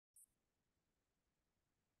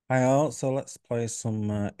Hi all, so let's play some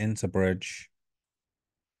Interbridge.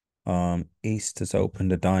 East has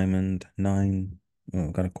opened a diamond, nine.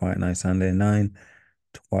 Oh, got a quite nice hand here. 9,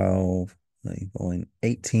 12, there you go in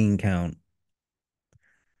 18 count.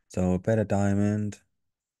 So a bit of diamond.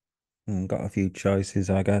 Got a few choices,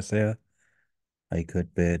 I guess here. I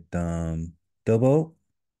could bid double.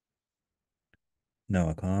 No,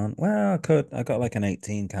 I can't. Well, I could. I got like an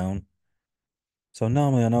 18 count. So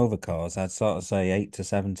normally on overcards, I'd sort of say 8 to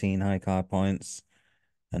 17 high card points,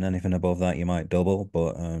 and anything above that you might double,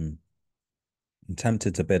 but I'm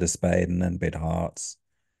tempted to bid a spade and then bid hearts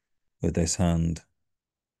with this hand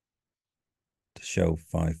to show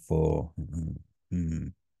 5-4. Hmm.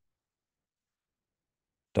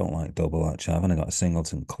 Don't like double actually. I've only got a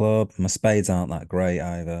singleton club. My spades aren't that great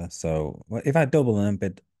either. So well, if I double and then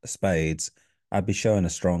bid spades, I'd be showing a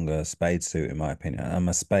stronger spade suit in my opinion. And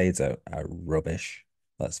my spades are rubbish.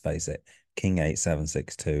 Let's face it. King 8, 7,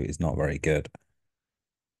 6, 2 is not very good.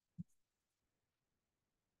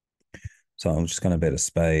 So I'm just gonna bid a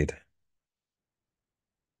spade.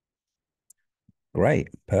 Great,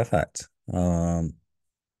 perfect.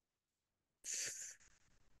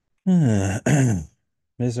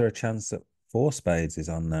 Is there a chance that four spades is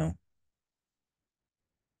on now?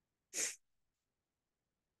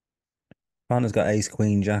 Partner's got ace,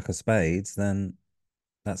 queen, jack of spades, then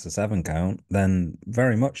that's a 7 count. Then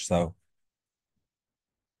very much so.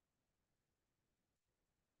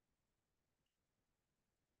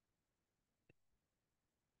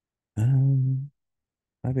 Um,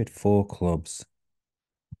 I bid four clubs.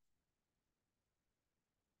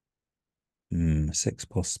 6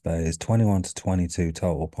 plus spades, 21 to 22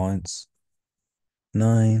 total points.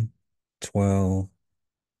 9, 12.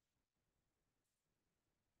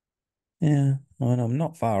 Yeah, I mean, I'm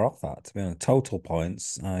not far off that, to be honest. Total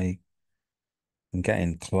points, I am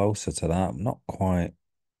getting closer to that. I'm not quite.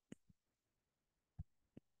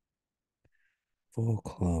 Four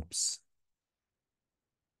clubs.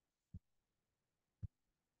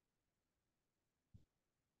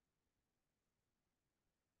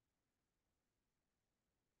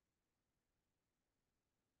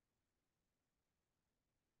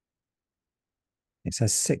 It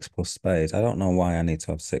says 6 plus spades. I don't know why I need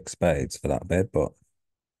to have 6 spades for that bid, but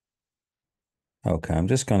okay, I'm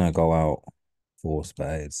just gonna go out 4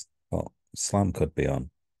 spades. But slam could be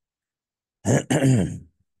on.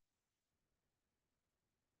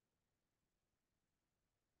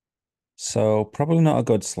 So probably not a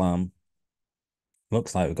good slam.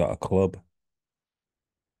 Looks like we've got a club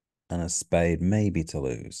and a spade maybe to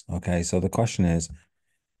lose. Okay, so the question is,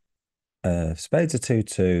 if spades are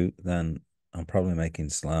 2-2, then I'm probably making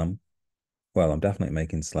slam. Well, I'm definitely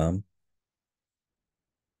making slam.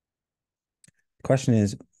 The question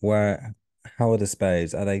is, how are the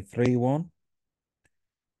spades? Are they 3-1?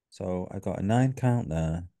 So I got a 9 count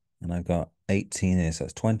there, and I've got 18 here, so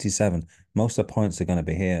it's 27. Most of the points are going to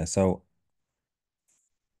be here. So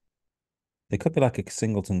they could be like a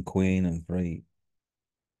singleton queen and three.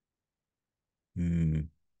 Hmm.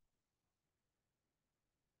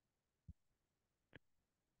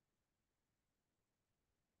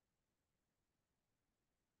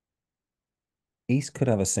 East could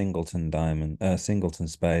have a singleton diamond, singleton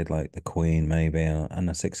spade like the queen maybe, and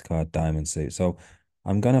a 6 card diamond suit. So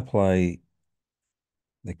I'm gonna play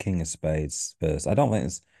the king of spades first. I don't think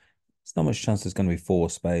there's not much chance there's gonna be 4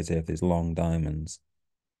 spades here if there's long diamonds.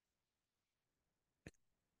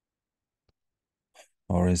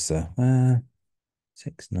 Or is there?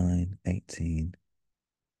 6, 9, 18.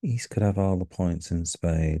 East could have all the points in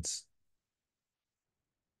spades.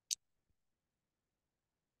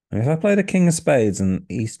 And if I play the king of spades and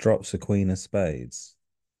East drops a queen of spades,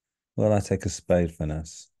 will I take a spade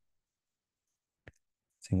finesse?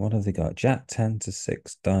 See, what have they got? Jack 10 to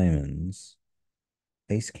 6 diamonds.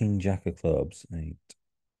 Ace, king, jack of clubs. 8,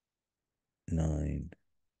 9,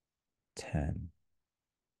 10.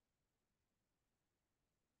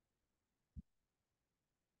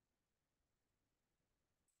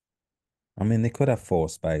 I mean, they could have 4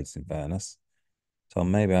 spades in fairness. So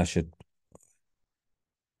maybe I should.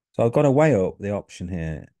 So I've got to weigh up the option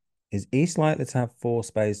here. Is East likely to have 4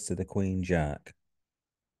 spades to the queen, jack?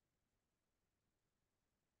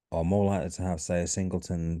 Or more likely to have, say, a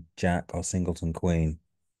singleton jack or singleton queen?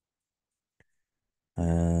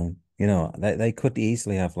 They could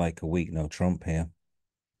easily have like a weak no trump here.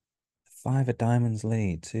 5 of diamonds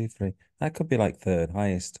lead, 2, 3. That could be like third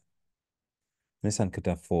highest. This hand could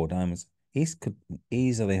have 4 diamonds. East could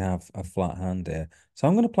easily have a flat hand here. So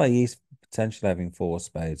I'm going to play East potentially having 4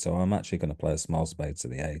 spades. So I'm actually going to play a small spade to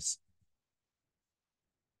the ace.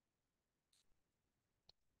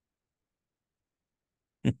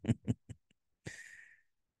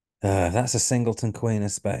 That's a singleton queen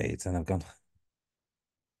of spades, and I've gone.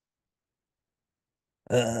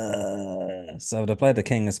 So if I played the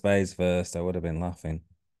king of spades first, I would have been laughing.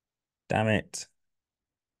 Damn it.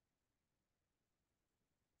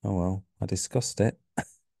 Oh well, I discussed it.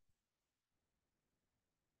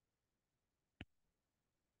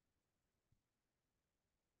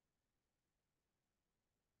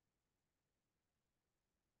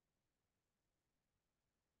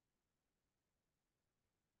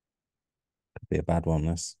 Could be a bad one,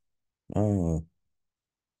 this. Oh,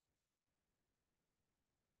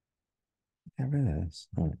 there it is.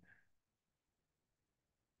 Right.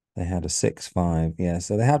 They had a 6-5. Yeah,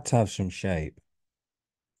 so they had to have some shape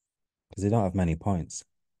because they don't have many points.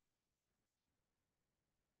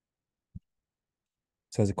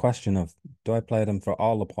 So it's a question of, do I play them for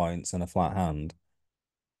all the points and a flat hand,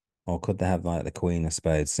 or could they have like the queen of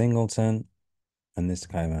spades singleton and this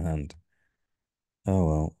kind of hand? Oh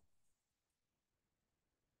well.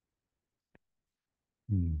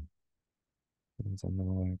 Hmm. Depends on the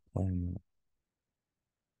way of playing that.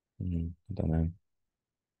 I don't know.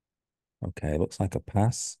 Okay, looks like a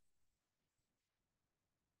pass.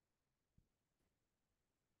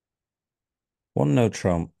 One no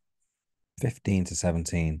trump, 15 to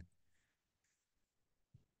 17.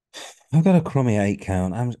 I've got a crummy 8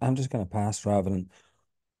 count. I'm just gonna pass rather than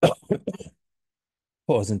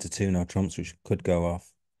put us into two no trumps, which could go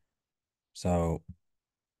off. So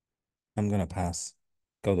I'm gonna pass.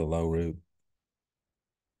 Go the low route.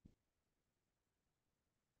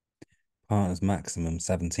 Partners maximum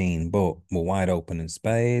 17, but we're wide open in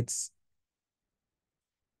spades.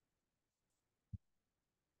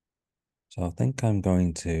 So I think I'm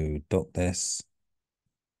going to duck this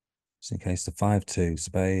just in case the 5-2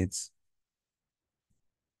 spades.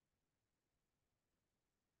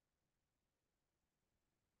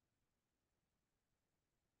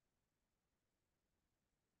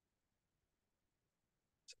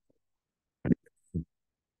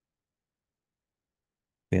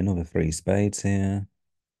 Be another three spades here.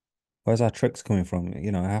 Where's our tricks coming from?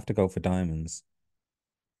 I have to go for diamonds.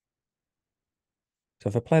 So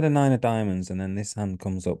if I play the nine of diamonds and then this hand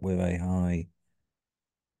comes up with a high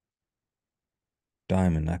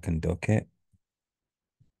diamond, I can duck it.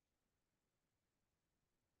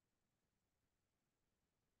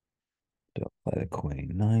 Duck, play the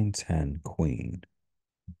queen. 9-10 queen.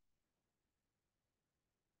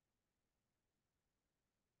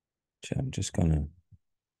 So I'm just gonna,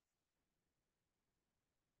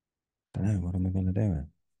 I don't know, what am I gonna do?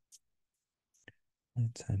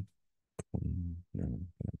 9-10 queen. No,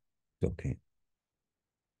 duck it.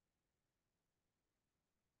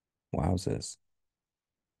 Wowzers.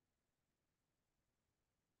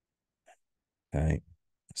 Okay.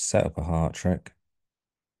 Set up a heart trick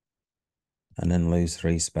and then lose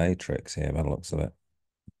three spade tricks here by the looks of it.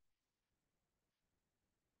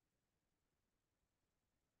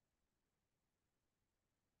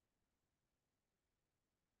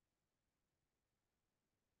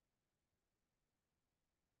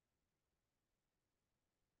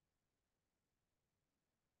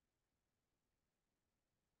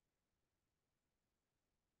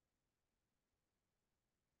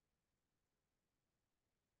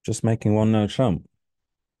 Just making one no trump.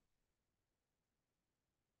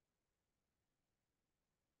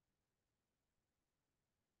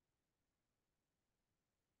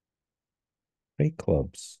 Three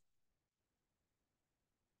clubs.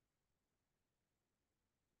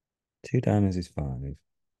 Two diamonds is 5.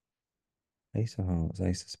 Ace of hearts,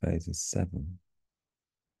 ace of spades is 7.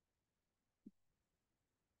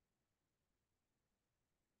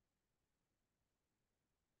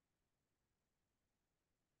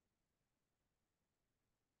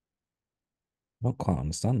 I don't quite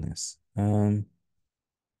understand this. Where's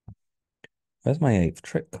my eighth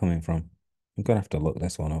trick coming from? I'm gonna have to look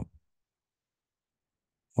this one up.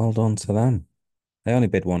 Well done to them. They only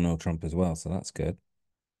bid one no trump as well, so that's good.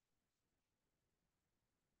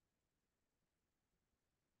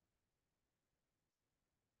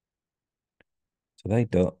 So they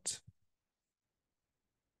ducked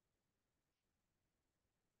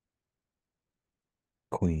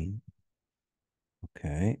queen.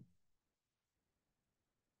 Okay.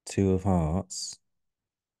 Two of hearts.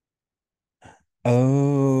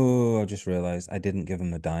 Oh, I just realized I didn't give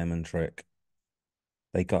them the diamond trick.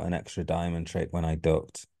 They got an extra diamond trick when I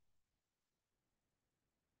ducked.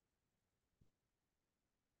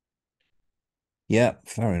 Yeah,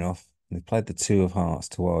 fair enough. They played the two of hearts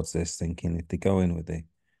towards this, thinking if they go in with the,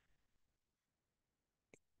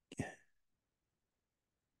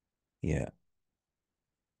 yeah,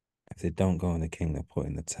 If they don't go in the king, they'll put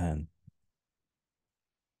in the 10.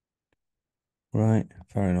 Right,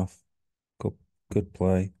 fair enough. Good, good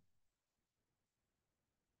play.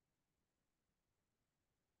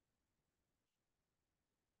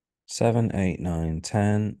 7, 8, 9,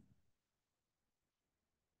 10.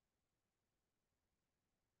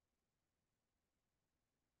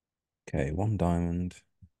 Okay, one diamond.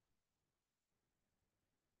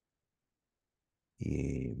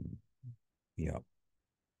 Yeah, yep.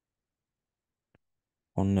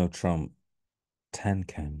 One no trump. 10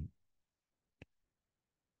 count.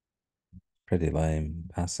 Pretty lame.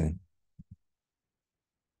 Passing.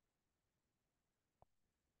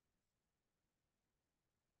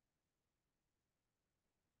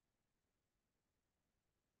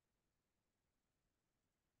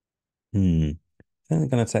 Hmm. I think they're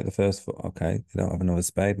going to take the first foot. Okay, they don't have another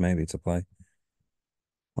spade maybe to play.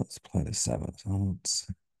 Let's play the seventh hearts.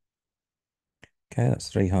 Okay, that's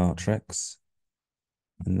three heart tricks.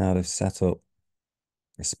 And now they've set up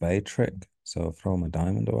a spade trick. So I'll throw my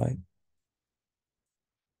diamond away.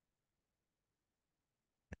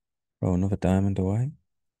 Throw another diamond away.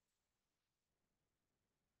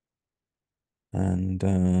 And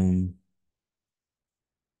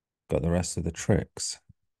got the rest of the tricks.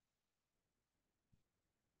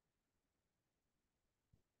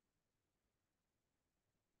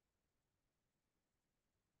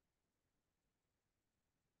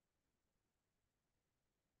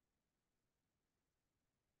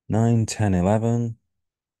 Nine, 10, 11.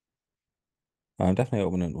 I'm definitely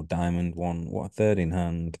opening a diamond one. What a third in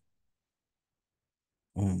hand.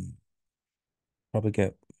 Um, Probably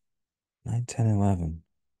get 9, 10, 11.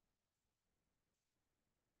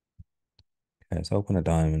 Okay, let's open a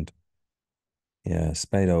diamond. Yeah,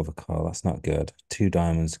 spade overcall. That's not good. Two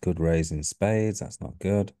diamonds, good raising spades. That's not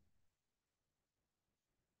good.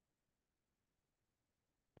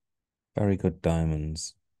 Very good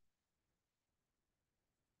diamonds.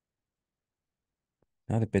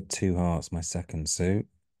 Now they bid two hearts, my second suit.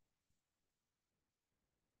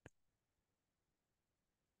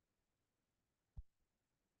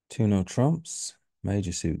 Two no trumps.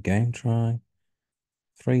 Major suit game try.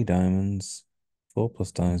 Three diamonds. Four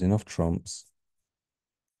plus diamonds, enough trumps.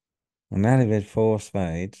 And now they bid four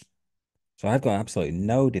spades. So I've got absolutely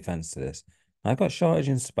no defense to this. I've got shortage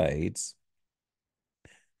in spades.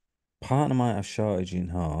 Partner might have shortage in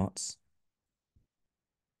hearts.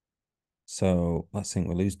 So let's think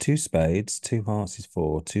we'll lose two spades. Two hearts is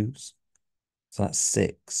four. Twos. So that's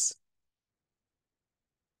six.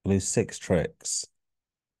 We'll lose six tricks.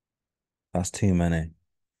 That's too many.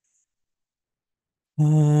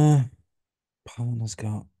 Uh, partner's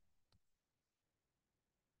got.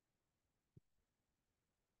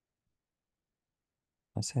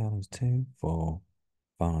 Let's say I lose two, four,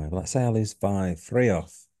 five. Let's say I lose five. Three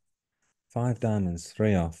off. Five diamonds,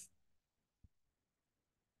 three off.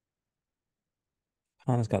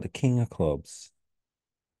 Partner's got the king of clubs.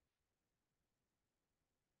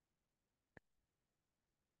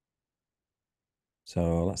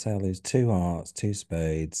 So let's say I lose two hearts, two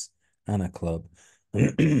spades, and a club.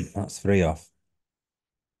 That's three off.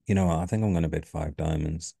 You know what? I think I'm going to bid five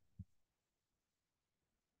diamonds.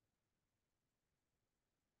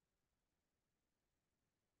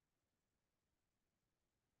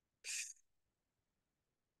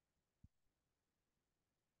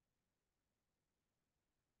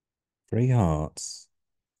 Three hearts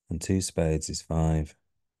and two spades is five.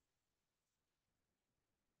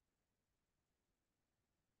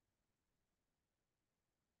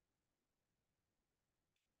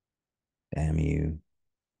 Damn you.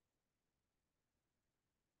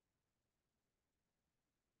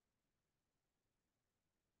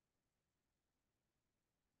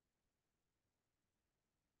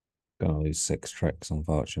 Gonna lose six tricks,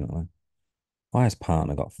 unfortunately. Why has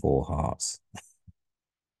partner got four hearts?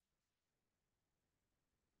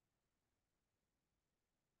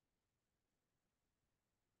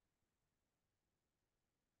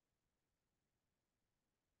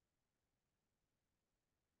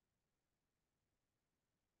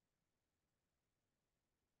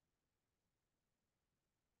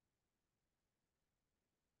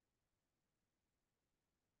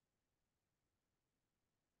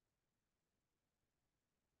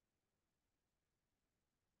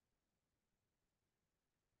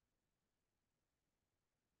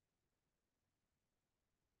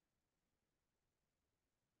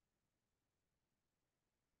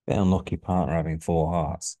 Bit unlucky partner having four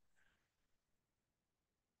hearts.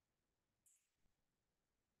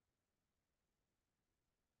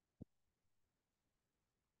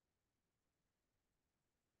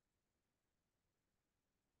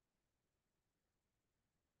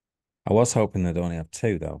 I was hoping they'd only have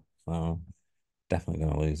two though, so definitely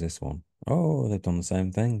gonna lose this one. Oh, they've done the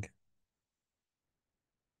same thing.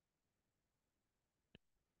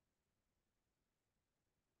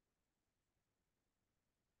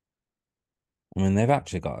 I mean, they've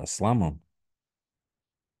actually got a slam on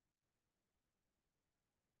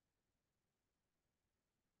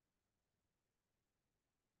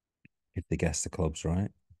if they guess the clubs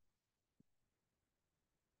right.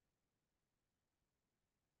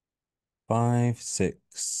 5,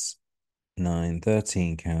 6, 9,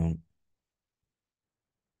 13 count.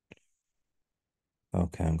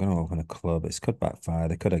 Okay, I'm gonna open a club. This could backfire.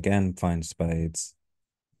 They could again find spades.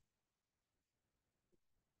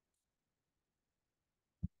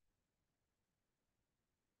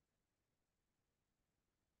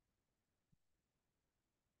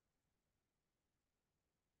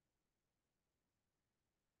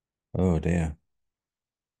 Oh dear.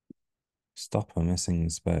 Stop her missing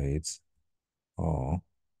spades. Or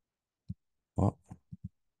what?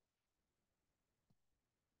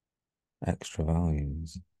 Extra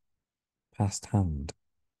values. Past hand.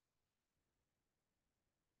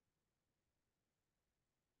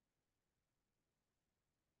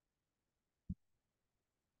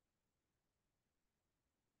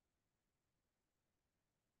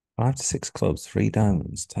 5 to 6 clubs, 3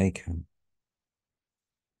 diamonds taken.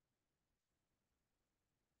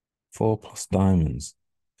 4 plus diamonds.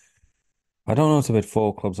 I don't know to bid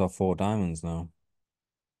 4 clubs or 4 diamonds now.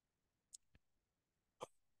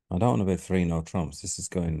 I don't want to bid 3 no trumps. This is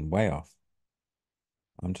going way off.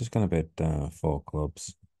 I'm just going to bid 4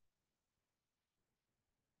 clubs.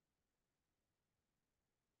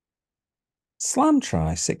 Slam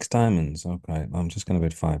try, 6 diamonds. Okay, I'm just going to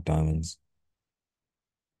bid 5 diamonds.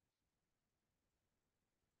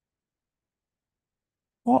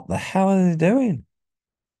 What the hell are they doing?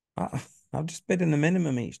 I, I've just bid in the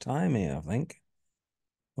minimum each time here, I think.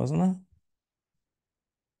 Wasn't I?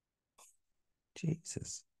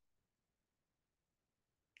 Jesus.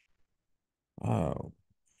 Oh.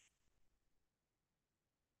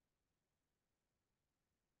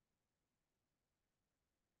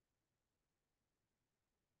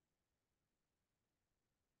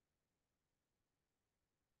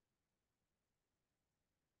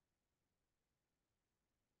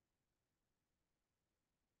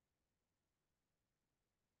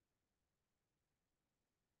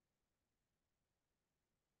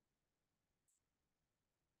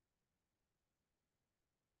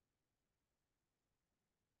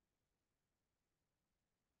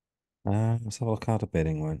 Let's have a look how the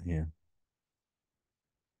bidding went here.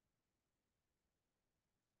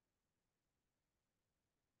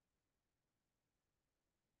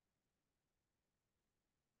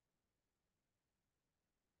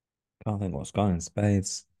 Can't think what's gone in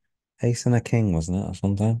spades. Ace and a king, wasn't it, or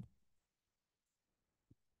something?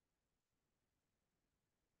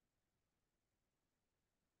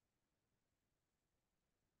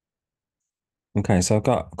 Okay, so I've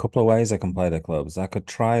got a couple of ways I can play the clubs. I could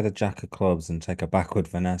try the jack of clubs and take a backward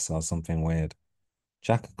finesse or something weird.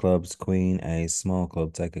 Jack of clubs, queen, ace, small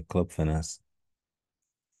club, take a club finesse.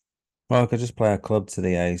 Well, I could just play a club to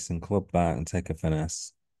the ace and club back and take a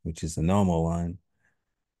finesse, which is the normal line.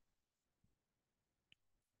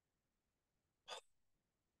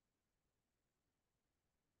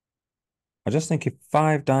 I just think if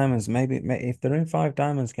 5 diamonds, if they're in 5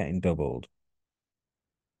 diamonds getting doubled,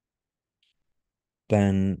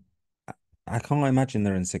 then I can't imagine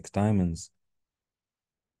they're in 6 diamonds.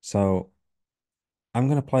 So I'm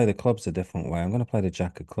going to play the clubs a different way. I'm going to play the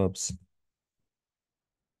jack of clubs.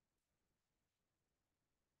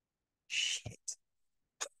 Shit.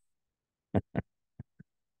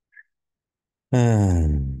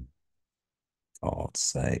 God's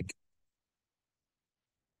sake.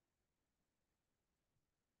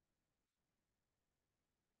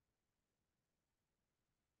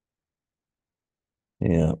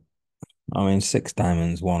 Yeah. I mean, 6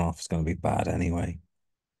 diamonds, one off is going to be bad anyway.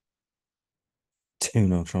 Two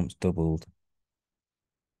no trumps doubled,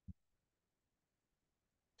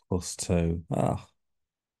 plus two. Oh,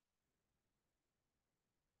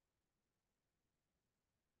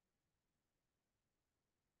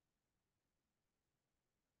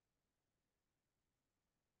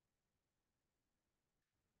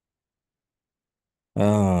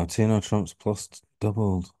 oh, two no trumps plus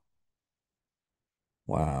doubled.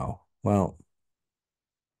 Wow. Well,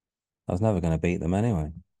 I was never going to beat them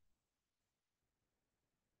anyway.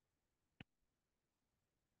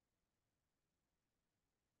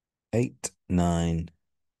 8, 9,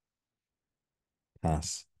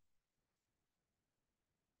 pass.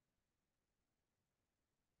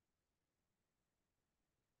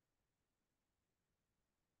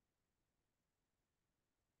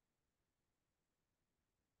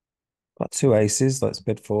 Two aces. Let's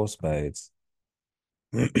bid four spades.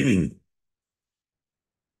 Looks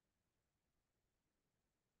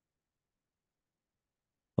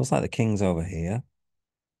like the king's over here.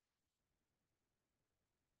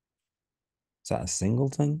 Is that a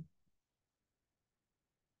singleton?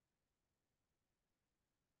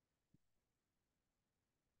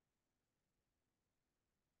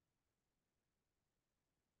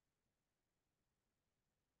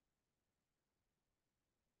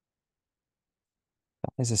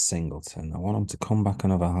 That is a singleton. I want them to come back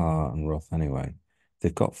another heart and rough anyway.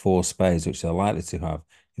 They've got four spades, which they're likely to have.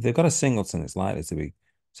 If they've got a singleton, it's likely to be.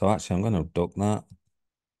 So actually, I'm going to duck that.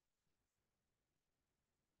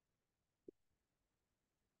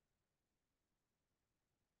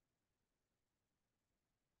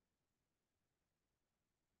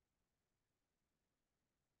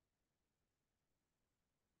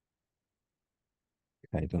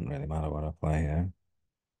 Okay, it doesn't really matter what I play here.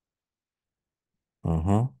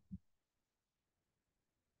 Uh-huh.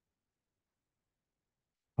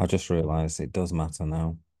 I just realized it does matter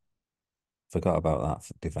now. Forgot about that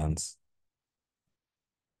for defense.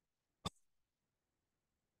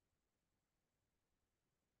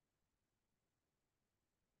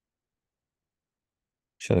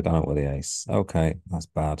 Should have gone up with the ace. Okay, that's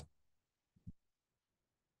bad.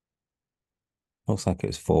 Looks like it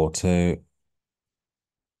was 4-2.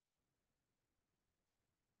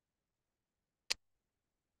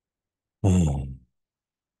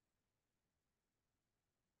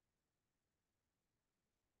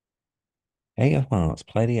 Eight of hearts,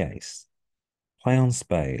 play the ace. Play on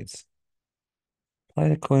spades. Play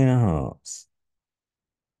the queen of hearts.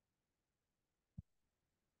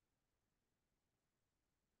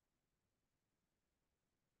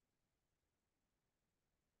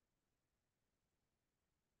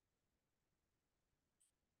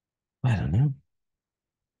 I don't know.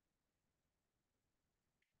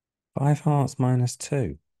 Five hearts minus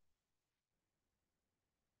two.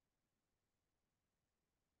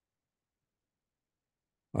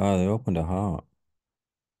 Oh, they opened a heart.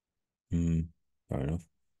 Hmm, fair enough.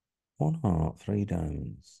 One heart, three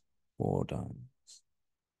diamonds, four diamonds.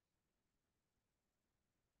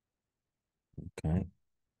 Okay.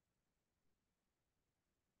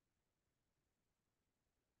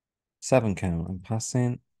 Seven count. I'm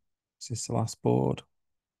passing. Is this the last board?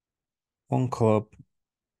 One club,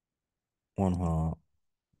 one heart,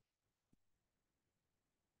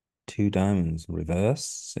 two diamonds. Reverse.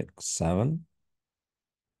 Six, seven.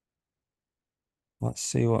 Let's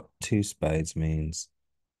see what two spades means.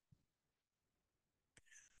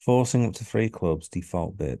 Forcing up to three clubs,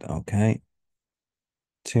 default bid. Okay.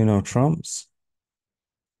 Two no trumps.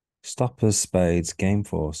 Stoppers, spades, game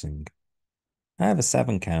forcing. I have a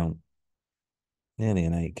seven count. Nearly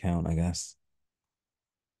an eight count, I guess.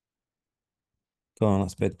 Go on,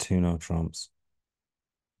 let's bid two no trumps.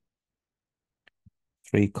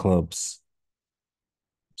 Three clubs.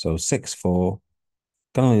 So 6-4.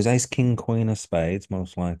 Gonna lose ace, king, queen of spades,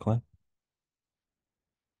 most likely.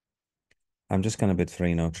 I'm just gonna bid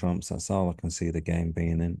three no trumps. That's all I can see the game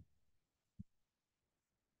being in.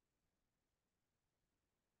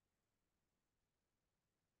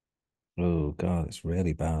 Oh God, it's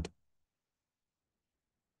really bad.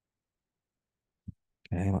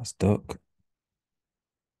 Okay, let's duck.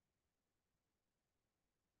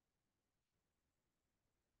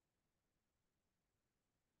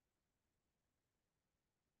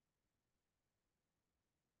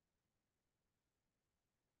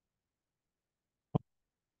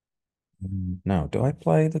 Now, do I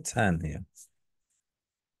play the 10 here?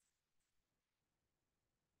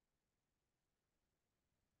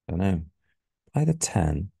 I don't know. Play the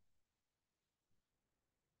 10.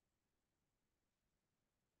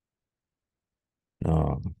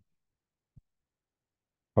 No,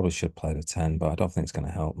 probably should play the 10, but I don't think it's going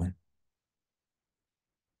to help me.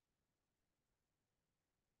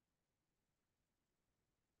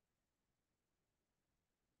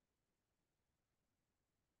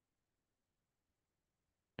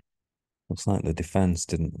 Looks like the defense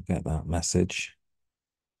didn't get that message.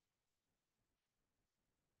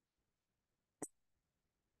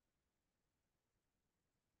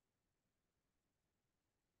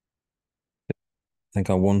 I think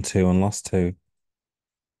I won two and lost two.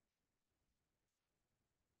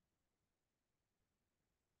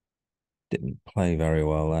 Didn't play very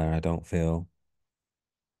well there, I don't feel.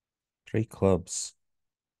 Three clubs.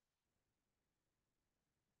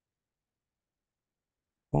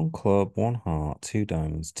 One club, one heart, two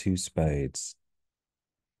diamonds, two spades.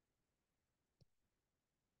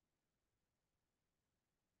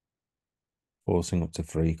 Forcing up to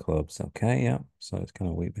three clubs. Okay, yeah. So it's kind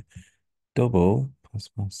of weak. Double, pass,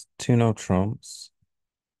 pass. Two no trumps.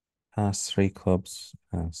 Pass, three clubs.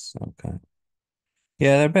 Pass. Okay.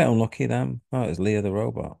 Yeah, they're a bit unlucky then. Oh, it's Leah the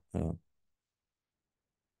robot. Oh.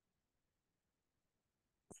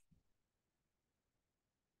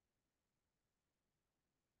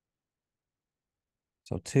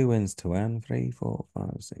 So two wins to end. Three, four,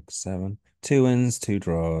 five, six, seven. Two wins, two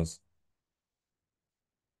draws.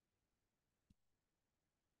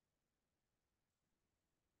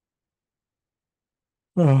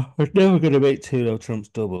 Oh, I was never going to make two no trumps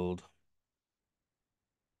doubled.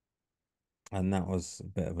 And that was a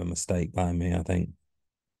bit of a mistake by me, I think.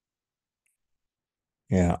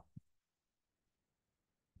 Yeah.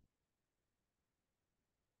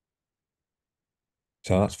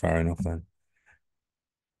 So that's fair enough then.